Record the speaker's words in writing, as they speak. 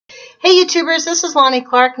Hey YouTubers, this is Lonnie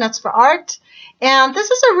Clark, Nuts for Art, and this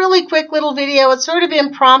is a really quick little video. It's sort of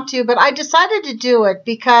impromptu, but I decided to do it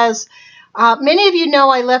because many of you know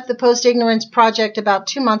I left the Post Ignorance Project about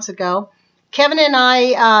 2 months ago. Kevin and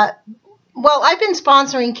I, well, I've been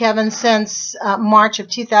sponsoring Kevin since March of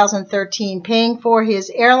 2013, paying for his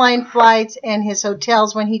airline flights and his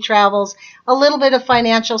hotels when he travels, a little bit of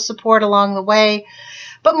financial support along the way,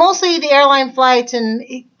 but mostly the airline flights and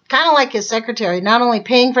kind of like his secretary, not only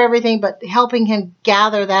paying for everything, but helping him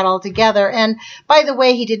gather that all together. And by the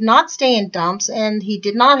way, he did not stay in dumps, and he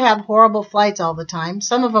did not have horrible flights all the time.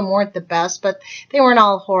 Some of them weren't the best, but they weren't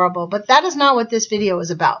all horrible. But that is not what this video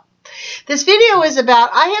is about. This video is about,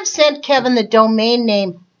 I have sent Kevin the domain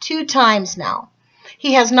name 2 times now.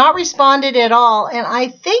 He has not responded at all, and I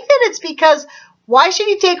think that it's because why should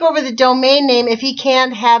he take over the domain name if he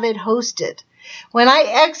can't have it hosted? When I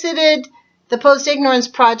exited the Post Ignorance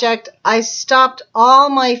Project, I stopped all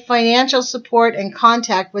my financial support and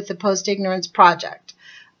contact with the Post Ignorance Project.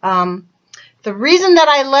 The reason that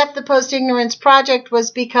I left the Post Ignorance Project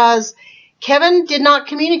was because Kevin did not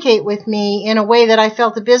communicate with me in a way that I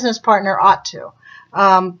felt a business partner ought to.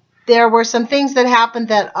 There were some things that happened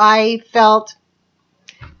that I felt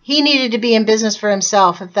he needed to be in business for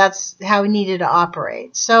himself if that's how he needed to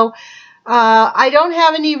operate. So I don't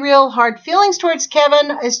have any real hard feelings towards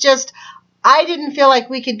Kevin. It's just I didn't feel like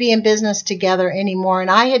we could be in business together anymore, and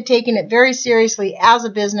I had taken it very seriously as a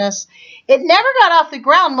business. It never got off the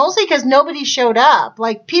ground, mostly because nobody showed up.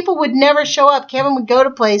 Like, people would never show up. Kevin would go to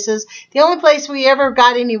places. The only place we ever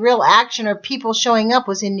got any real action or people showing up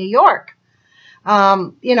was in New York.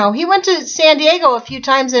 You know, he went to San Diego a few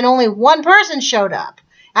times and only one person showed up.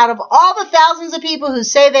 Out of all the thousands of people who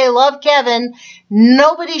say they love Kevin,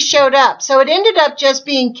 nobody showed up. So it ended up just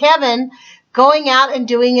being Kevin going out and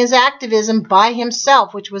doing his activism by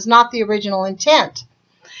himself, which was not the original intent.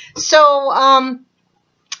 So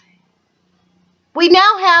we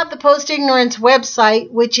now have the Post Ignorance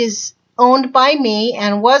website, which is owned by me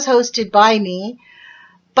and was hosted by me,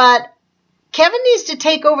 but Kevin needs to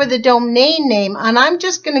take over the domain name, and I'm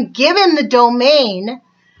just going to give him the domain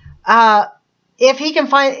if he can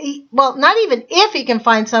find, well, not even if he can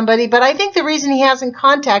find somebody, but I think the reason he hasn't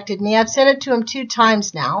contacted me, I've sent it to him 2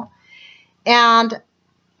 times now, and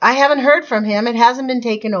I haven't heard from him. It hasn't been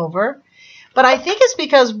taken over. But I think it's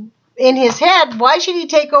because in his head, why should he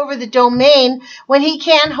take over the domain when he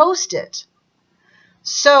can host it?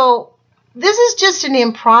 So this is just an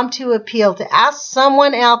impromptu appeal to ask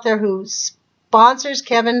someone out there who sponsors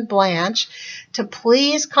Kevin Blanche to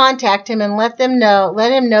please contact him and let him know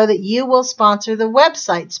that you will sponsor the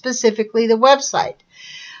website, specifically the website.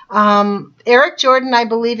 Eric Jordan, I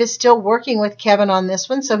believe, is still working with Kevin on this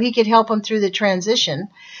one, so he could help him through the transition.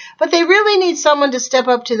 But they really need someone to step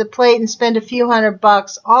up to the plate and spend a few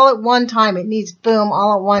 $100 all at one time. It needs boom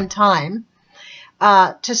all at one time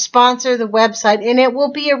to sponsor the website, and it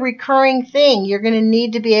will be a recurring thing. You're going to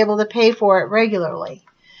need to be able to pay for it regularly.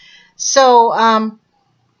 So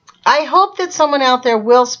I hope that someone out there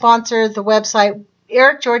will sponsor the website.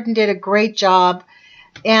 Eric Jordan did a great job.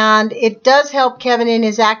 And it does help Kevin in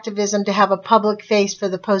his activism to have a public face for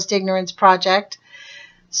the Post Ignorance Project.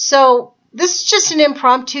 So this is just an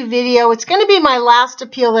impromptu video. It's going to be my last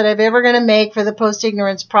appeal that I'm ever going to make for the Post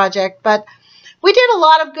Ignorance Project. But we did a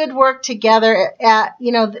lot of good work together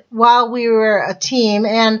while we were a team.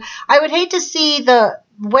 And I would hate to see the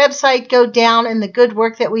website go down and the good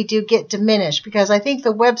work that we do get diminished, because I think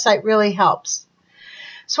the website really helps.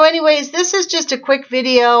 So anyways, this is just a quick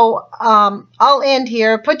video. I'll end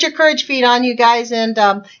here. Put your courage feet on, you guys, and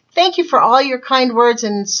thank you for all your kind words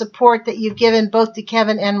and support that you've given both to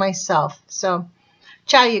Kevin and myself. So,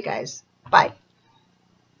 ciao, you guys. Bye.